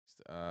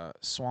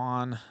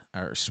Swan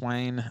or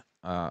Swain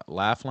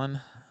Laughlin.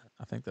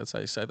 I think that's how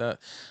you say that.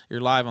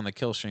 You're live on the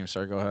Killstream,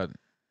 sir. Go ahead.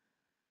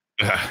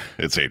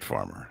 It's 8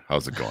 Farmer.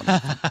 How's it going,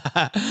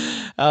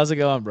 Nathan? How's it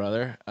going,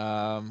 brother?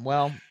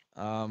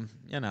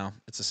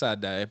 it's a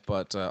sad day,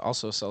 but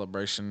also a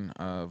celebration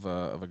of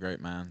a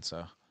great man.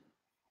 So,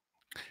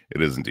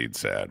 It is indeed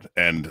sad.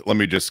 And let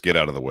me just get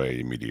out of the way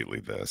immediately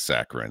the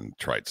saccharine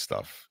trite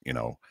stuff.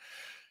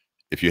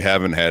 If you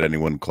haven't had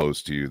anyone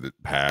close to you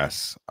that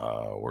pass,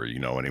 or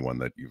anyone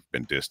that you've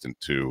been distant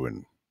to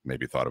and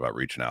maybe thought about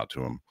reaching out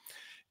to them,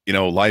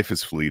 life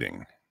is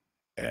fleeting.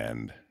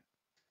 And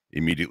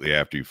immediately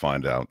after you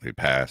find out they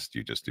passed,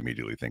 you just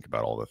immediately think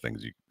about all the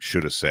things you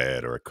should have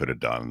said or could have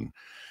done.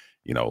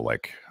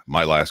 Like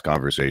my last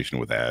conversation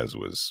with Az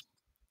was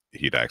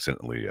he'd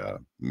accidentally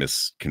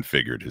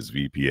misconfigured his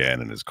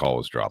VPN and his call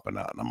was dropping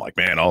out. And I'm like,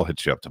 man, I'll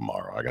hit you up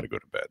tomorrow. I got to go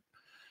to bed.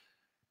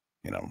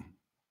 You know.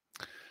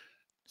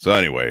 So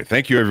anyway,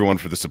 thank you everyone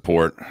for the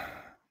support.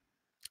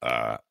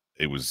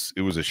 It was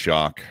a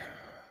shock,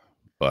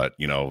 but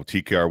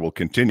TKR will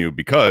continue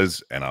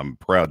because, and I'm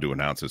proud to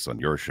announce this on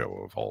your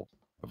show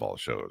of all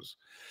shows,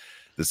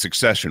 the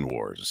Succession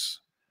Wars.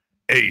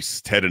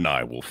 Ace, Ted, and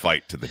I will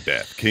fight to the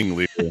death. King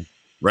Lear,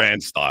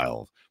 Rand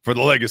style, for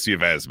the legacy of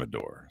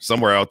Azzmador.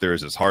 Somewhere out there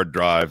is his hard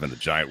drive and a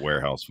giant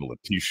warehouse full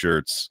of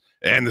T-shirts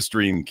and the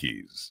stream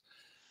keys.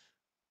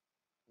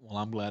 well,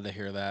 I'm glad to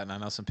hear that, and I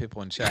know some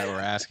people in chat were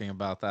asking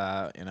about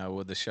that.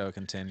 Would the show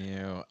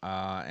continue?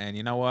 And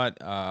you know what?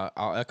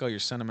 I'll echo your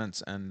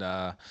sentiments and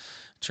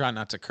try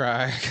not to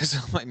cry because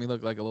it'll make me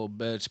look like a little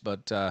bitch.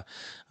 But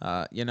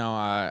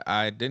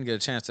I didn't get a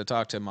chance to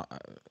talk to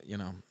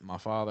my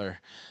father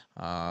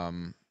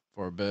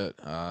for a bit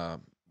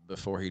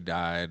before he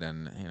died,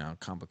 and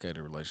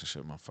complicated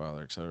relationship with my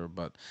father, etc.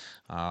 But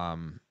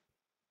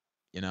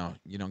you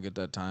don't get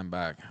that time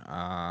back,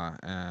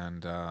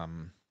 and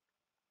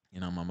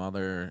my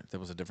mother, there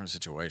was a different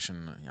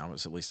situation. I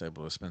was at least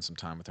able to spend some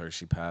time with her.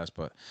 She passed,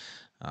 but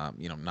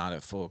not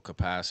at full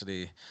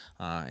capacity.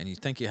 And you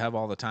think you have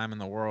all the time in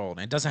the world.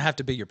 And it doesn't have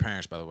to be your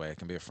parents, by the way. It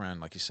can be a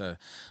friend, like you said.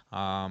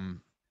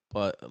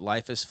 But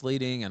life is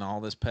fleeting, and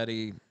all this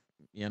petty.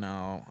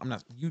 I'm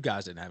not. You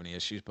guys didn't have any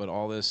issues, but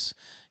all this,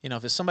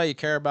 if it's somebody you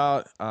care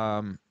about,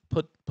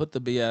 put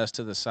the BS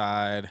to the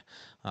side.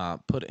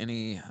 Put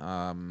any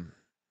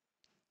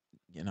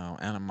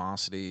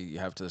animosity you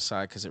have to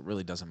decide, because it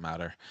really doesn't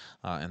matter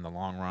in the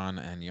long run,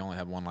 and you only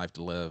have one life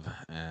to live,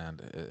 and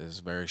it is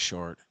very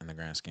short in the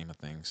grand scheme of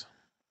things.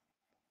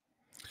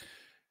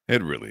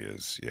 It really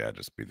is. Yeah,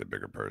 just be the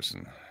bigger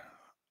person.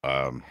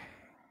 Um,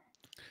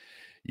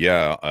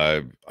 yeah,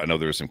 I know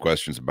there were some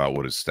questions about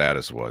what his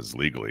status was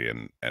legally,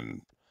 and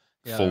Yeah,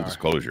 there full are.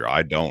 disclosure,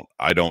 I don't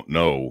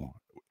know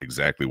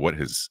exactly what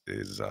his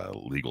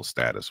legal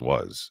status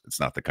was. It's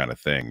not the kind of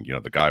thing,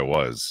 the guy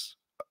was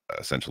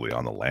essentially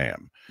on the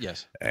lam,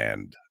 Yes.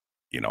 and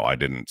I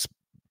didn't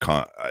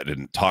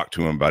talk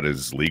to him about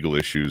his legal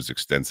issues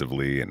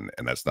extensively, and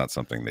that's not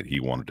something that he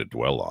wanted to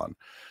dwell on.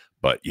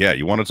 But yeah,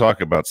 you want to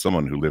talk about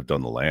someone who lived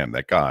on the lam,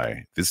 that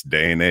guy, this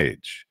day and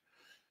age,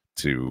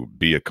 to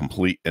be a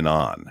complete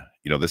anon.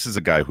 This is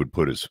a guy who'd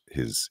put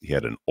he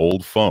had an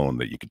old phone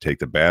that you could take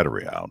the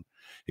battery out.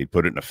 He'd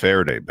put it in a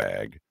Faraday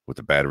bag with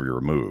the battery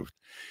removed.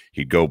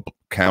 He'd go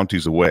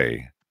counties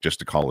away just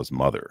to call his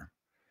mother.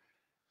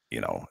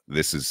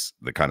 This is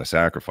the kind of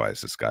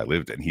sacrifice this guy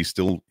lived, and he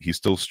still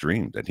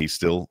streamed, and he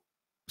still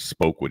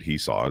spoke what he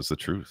saw as the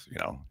truth.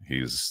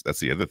 That's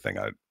the other thing.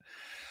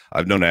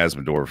 I've known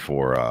Azzmador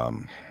for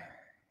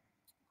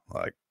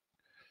like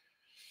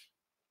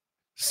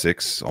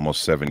 6,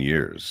 almost 7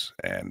 years,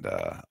 and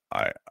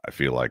I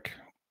feel like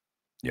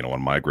one of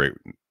my great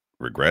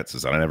regrets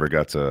is I never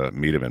got to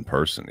meet him in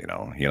person.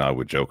 He and I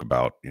would joke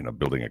about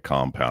building a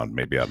compound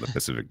maybe out in the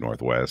Pacific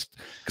Northwest,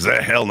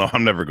 because hell no,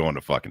 I'm never going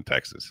to fucking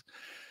Texas.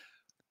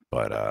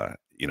 But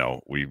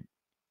we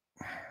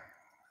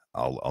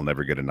I'll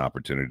never get an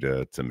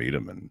opportunity to meet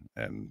him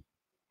and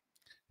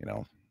you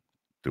know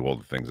do all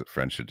the things that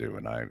friends should do.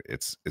 And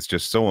it's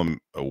just so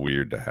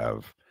weird to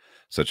have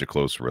such a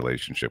close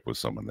relationship with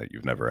someone that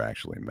you've never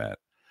actually met.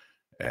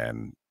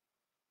 And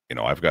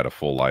I've got a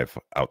full life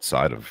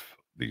outside of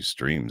these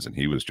streams, and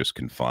he was just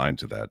confined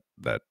to that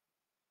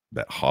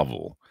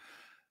hovel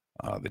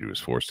that he was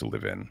forced to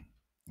live in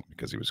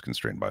because he was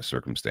constrained by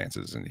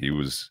circumstances. And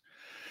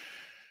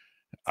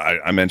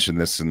I mentioned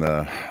this in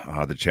the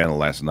channel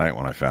last night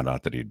when I found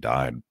out that he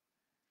died.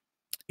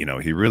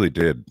 He really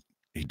did.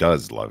 He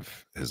does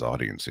love his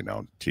audience,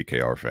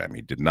 TKR fam.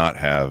 He did not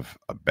have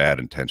a bad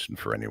intention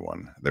for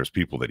anyone. There's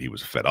people that he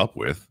was fed up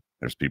with.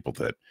 There's people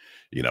that,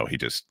 he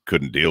just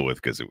couldn't deal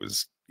with because it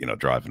was,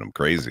 driving him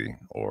crazy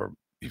or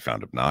he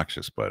found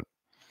obnoxious. But,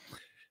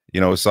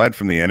 aside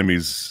from the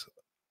enemies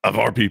of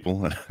our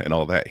people and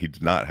all that, he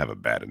did not have a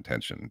bad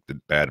intention,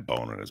 the bad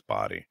bone in his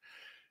body.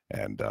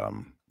 And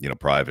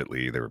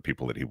privately, there were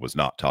people that he was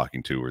not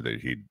talking to or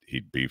that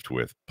he'd beefed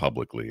with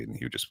publicly, and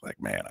he would just be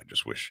like, man,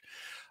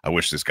 I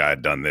wish this guy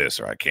had done this,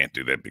 or I can't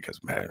do that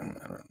because, man,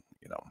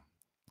 he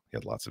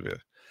had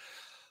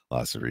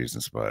lots of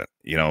reasons. But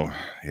you know,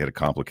 he had a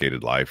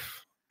complicated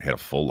life. He had a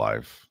full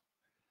life.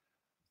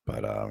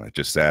 But it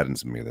just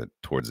saddens me that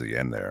towards the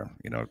end there,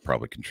 you know, it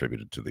probably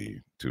contributed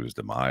to his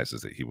demise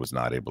is that he was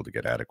not able to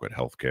get adequate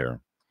health care.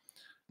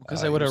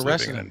 Because they He would have was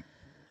living arrested in him.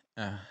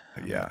 an I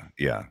mean, yeah,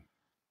 yeah,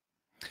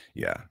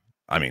 yeah.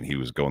 I mean, he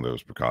was going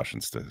those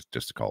precautions to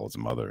just to call his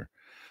mother.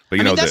 But I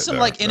you mean, know, that's some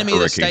like the enemy of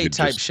the hurricane state had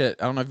type just shit.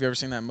 I don't know if you've ever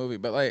seen that movie,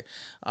 but like,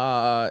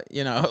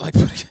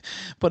 like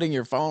putting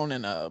your phone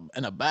in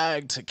a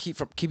bag to keep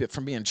it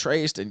from being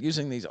traced and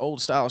using these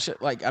old style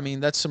shit. Like, I mean,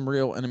 that's some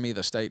real enemy of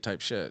the state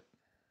type shit,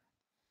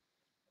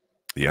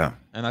 yeah,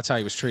 and that's how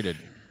he was treated,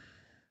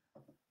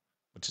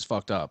 which is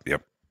fucked up.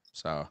 yep.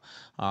 So,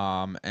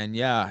 and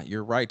yeah,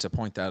 you're right to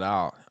point that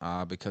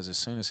out because as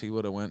soon as he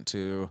would have went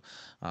to,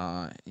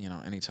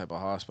 any type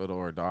of hospital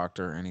or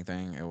doctor or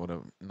anything, it would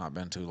have not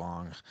been too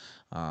long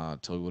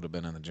till he would have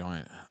been in the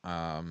joint.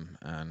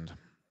 And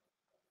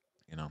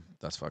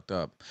that's fucked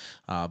up.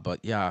 But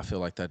yeah, I feel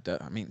like that.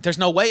 I mean, there's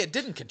no way it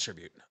didn't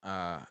contribute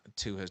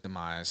to his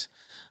demise.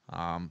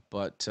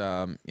 But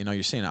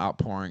you're seeing an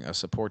outpouring of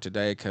support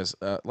today because,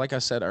 like I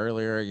said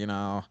earlier,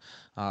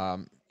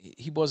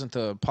 he wasn't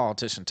the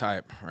politician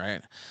type,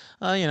 right?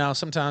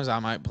 Sometimes I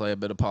might play a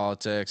bit of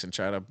politics and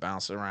try to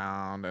bounce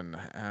around, and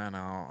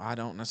I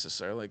don't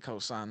necessarily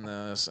co-sign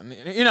this, and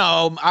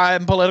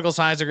I'm a political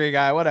science degree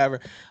guy, whatever.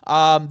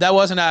 That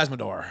wasn't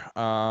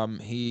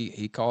Azzmador.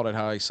 He called it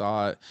how he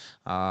saw it,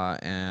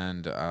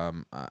 and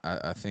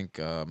I think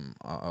a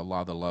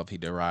lot of the love he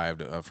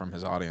derived from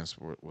his audience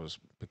was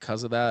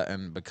because of that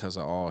and because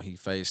of all he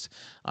faced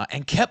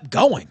and kept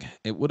going.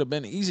 It would have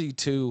been easy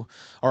to,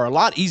 or a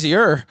lot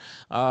easier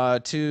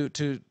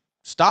to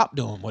stop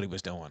doing what he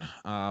was doing,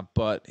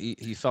 but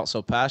he felt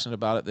so passionate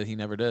about it that he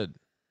never did.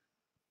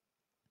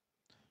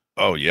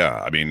 Oh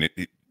yeah. I mean,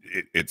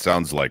 it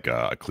sounds like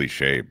a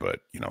cliche, but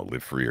you know,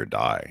 live free or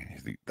die.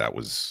 That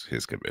was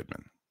his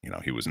commitment. You know,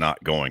 he was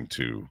not going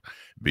to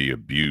be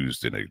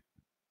abused in a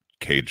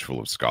cage full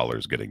of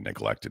scholars getting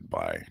neglected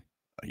by,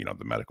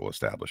 the medical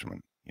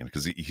establishment. You know,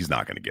 because he's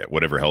not going to get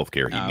whatever health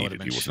care he It would have needed.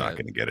 been He was not shit.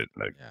 going to get it.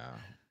 Yeah.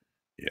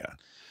 Yeah.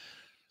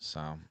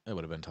 So it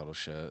would have been total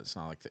shit. It's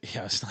not like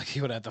yeah, it's not like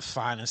he would have the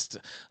finest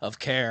of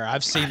care.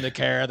 I've seen the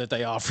care that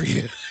they offer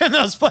you in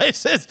those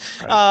places,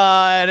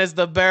 Right. and it's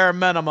the bare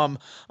minimum.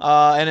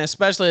 And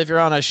especially if you're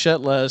on a shit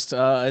list,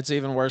 it's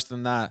even worse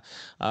than that.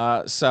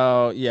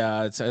 So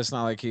yeah, it's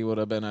not like he would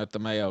have been at the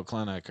Mayo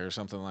Clinic or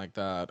something like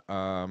that.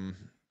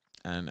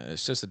 And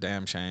it's just a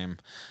damn shame.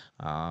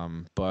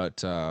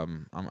 But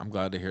I'm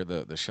glad to hear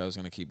the show's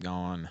going to keep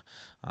going,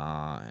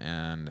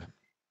 and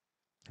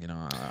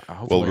Well,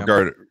 hopefully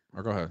I'm.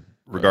 Or go ahead.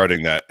 Go ahead.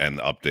 regarding that and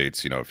the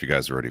updates, if you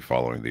guys are already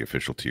following the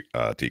official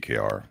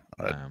TKR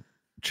Um,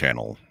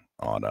 channel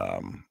on,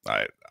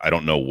 I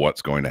don't know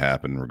what's going to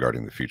happen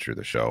regarding the future of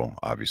the show.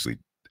 Obviously,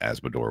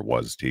 Azzmador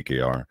was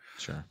TKR.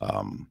 sure.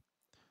 Um,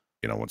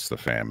 once the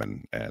fam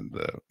and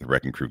the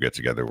wrecking crew get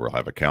together, we'll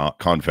have a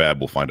confab.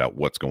 We'll find out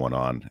what's going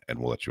on, and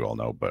we'll let you all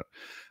know. But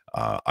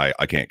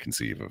I can't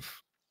conceive of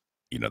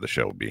the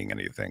show being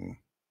anything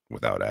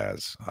without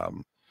Az.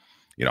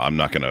 I'm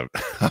not gonna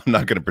I'm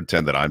not gonna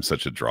pretend that I'm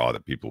such a draw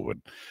that people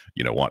would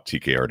want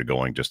TKR to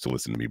going just to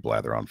listen to me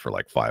blather on for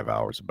like 5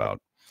 hours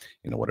about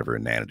whatever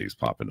inanities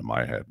pop into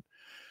my head.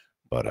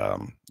 But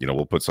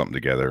we'll put something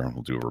together.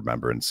 We'll do a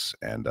remembrance,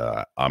 and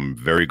I'm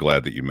very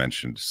glad that you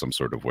mentioned some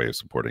sort of way of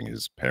supporting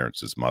his parents,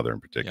 his mother in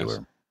Yes.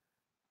 particular.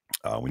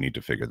 We need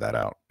to figure that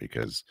out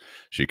because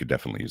she could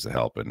definitely use the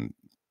help. And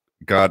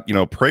God,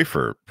 pray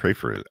for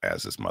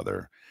as his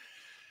mother.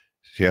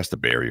 She has to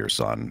bury her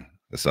son,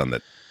 the son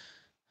that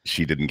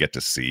she didn't get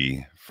to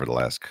see for the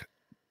last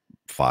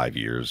 5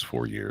 years,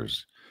 4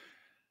 years,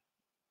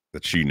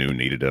 that she knew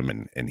needed him,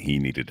 and he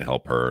needed to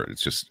help her.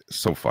 It's just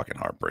so fucking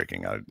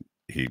heartbreaking.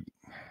 He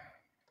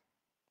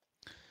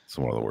It's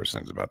one of the worst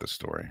things about this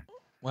story.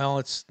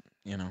 Well,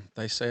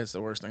 they say it's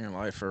the worst thing in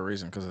life for a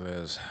reason because it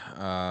is.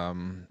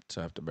 To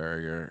have to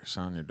bury your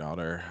son, your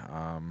daughter,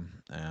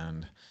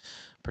 and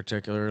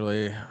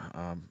particularly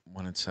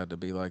when it's had to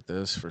be like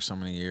this for so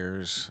many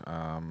years.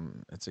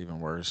 It's even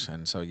worse.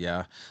 And so,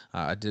 yeah,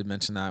 I did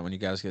mention that when you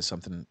guys get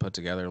something put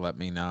together, let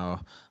me know.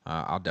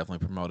 I'll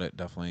definitely promote it.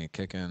 Definitely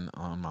kicking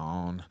on my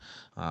own.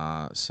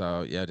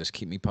 So yeah, just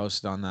keep me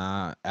posted on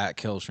that. At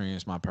Killstream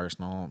is my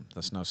personal.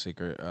 That's no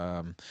secret.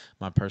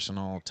 My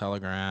personal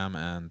Telegram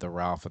and the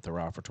Ralph at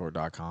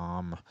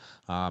theralphreport.com.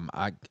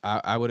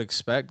 I would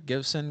expect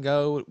Give Send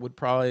Go would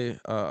probably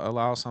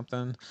allow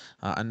something.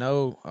 I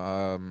know.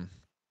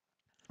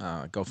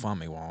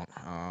 GoFundMe won't,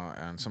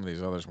 and some of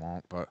these others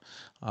won't. But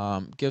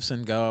Gifts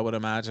and Go, I would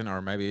imagine,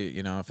 or maybe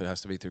if it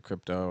has to be through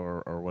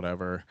crypto or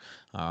whatever,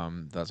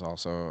 that's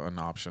also an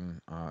option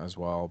as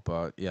well.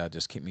 But yeah,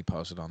 just keep me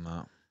posted on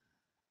that.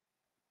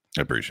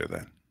 I appreciate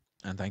that.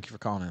 And thank you for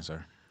calling in,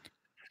 sir.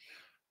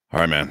 All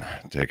right, man.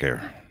 Take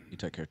care. You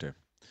take care too.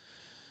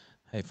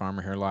 Hey,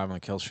 Farmer here live on the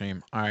Kill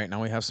Stream. All right,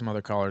 now we have some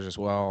other callers as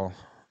well.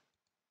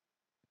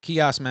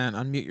 Kiosk man,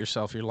 unmute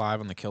yourself. You're live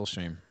on the Kill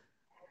Stream.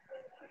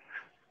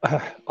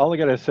 All I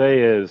gotta say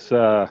is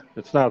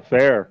it's not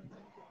fair.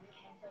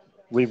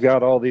 we've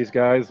got all these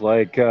guys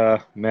like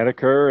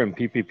Medicare and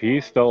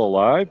PPP still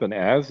alive, and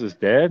Az is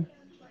dead.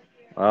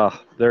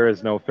 There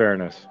is no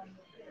fairness.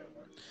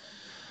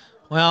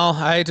 Well,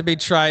 I hate to be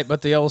trite,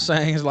 but the old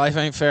saying is life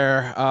ain't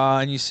fair.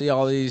 And you see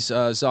all these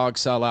Zog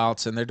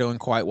sellouts, and they're doing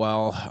quite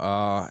well,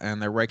 and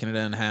they're raking it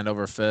in hand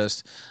over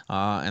fist,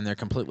 and they're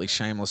completely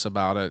shameless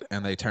about it,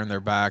 and they turn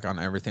their back on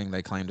everything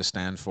they claim to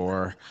stand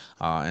for.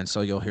 And so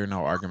you'll hear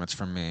no arguments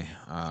from me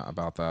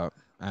about that.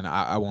 And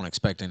I won't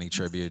expect any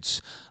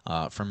tributes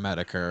from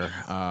Medicare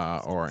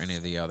or any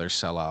of the other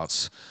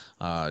sellouts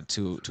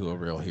to a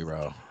real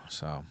hero.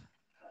 So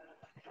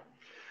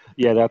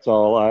Yeah, that's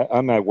all.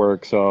 I'm at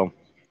work, so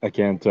I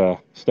can't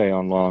stay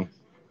on long.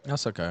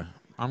 that's okay.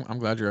 I'm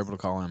glad you're able to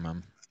call in,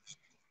 man.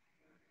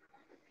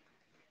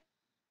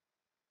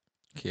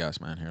 Kiosk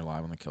man here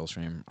live on the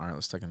Killstream. All right,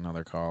 let's take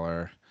another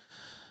caller.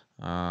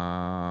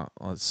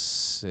 Let's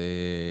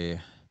see.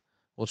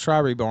 We'll try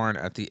Reborn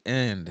at the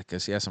end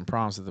because he has some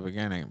problems at the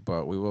beginning,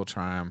 but we will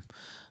try him.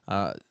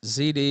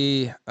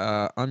 ZD,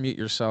 unmute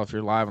yourself.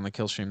 You're live on the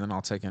Killstream. Then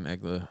I'll take in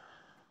Igloo.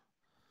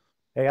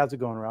 Hey, how's it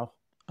going, Ralph?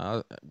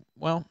 Uh,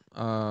 well,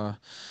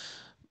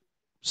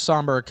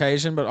 somber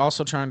occasion, but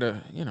also trying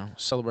to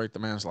celebrate the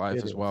man's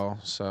life as well.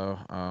 So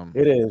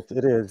it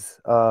is.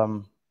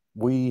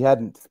 We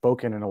hadn't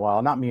spoken in a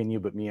while. Not me and you,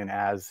 but me and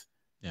Az.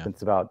 Yeah.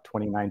 Since about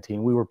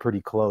 2019, we were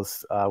pretty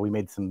close. We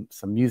made some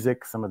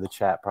music. Some of the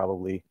chat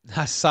probably.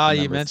 I saw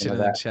you mention in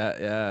the chat.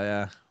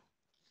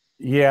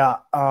 Yeah.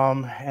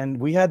 And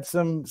we had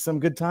some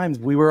good times.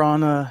 We were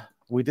on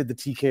we did the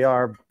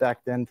TKR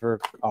back then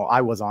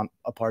I was on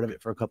a part of it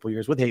for a couple of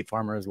years with Hate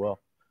Farmer as well.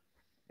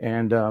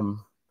 And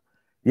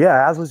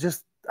Az was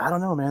just, I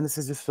don't know, man. This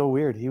is just so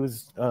weird. He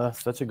was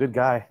such a good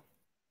guy,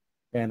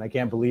 and I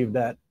can't believe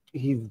that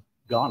he's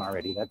gone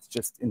already. That's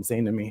just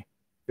insane to me.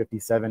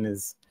 57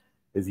 is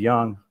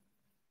young,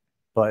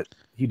 but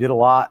he did a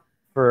lot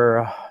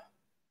for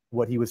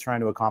what he was trying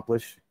to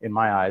accomplish in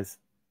my eyes.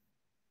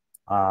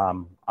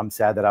 I'm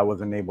sad that I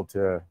wasn't able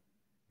to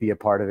be a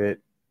part of it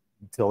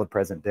until the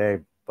present day,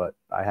 but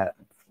I had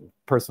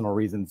personal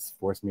reasons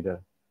forced me to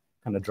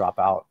kind of drop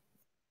out.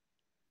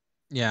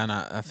 Yeah, and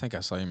I think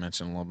I saw you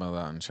mention a little bit of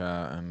that in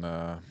chat, and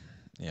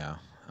yeah,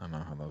 I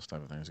know how those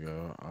type of things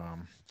go.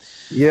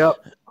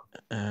 Yep.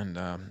 And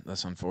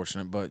that's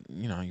unfortunate, but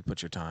you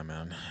put your time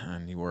in,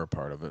 and you were a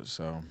part of it,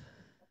 so.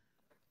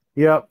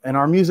 Yep, and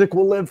our music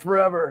will live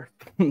forever.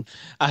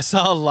 I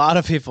saw a lot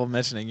of people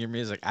mentioning your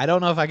music. I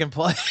don't know if I can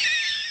play.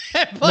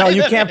 No,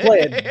 you can't play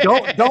it.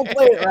 Don't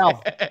play it,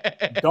 Ralph.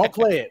 Don't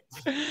play it.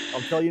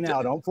 I'll tell you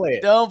now. Don't play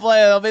it. Don't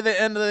play it. It'll be the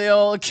end of the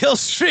old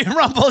Killstream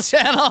Rumble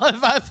channel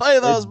if I play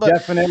those. But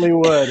definitely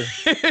would.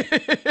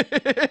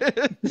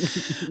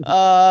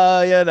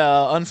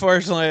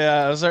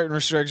 Unfortunately, certain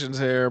restrictions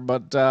here,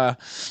 but yeah,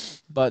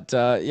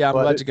 I'm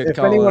glad you could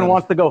call. If anyone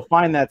wants to go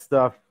find that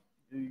stuff,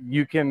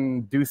 you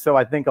can do so.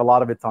 I think a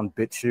lot of it's on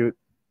BitChute.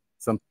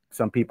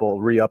 Some people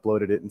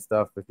re-uploaded it and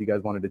stuff. If you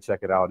guys wanted to check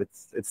it out,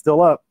 it's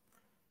still up.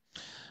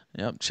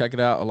 Yep, check it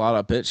out. A lot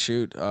of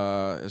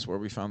BitChute is where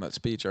we found that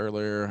speech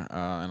earlier,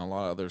 and a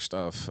lot of other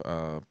stuff.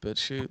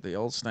 BitChute, the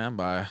old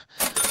standby,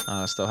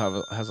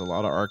 still has a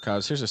lot of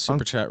archives. Here's a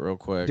super chat real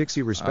quick.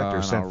 Dixie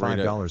Respecter sent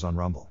 $5 on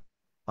Rumble.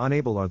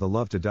 Unable are the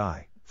love to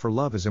die, for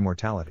love is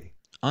immortality.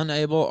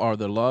 Unable are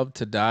the love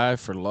to die,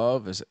 for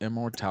love is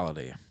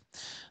immortality.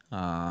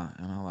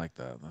 And I like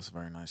that. That's a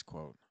very nice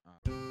quote.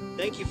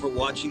 Thank you for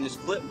watching this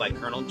clip by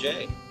Colonel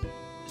J.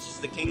 This is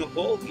the King of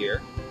Bold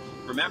here.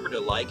 Remember to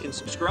like and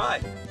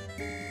subscribe.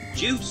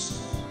 Juice!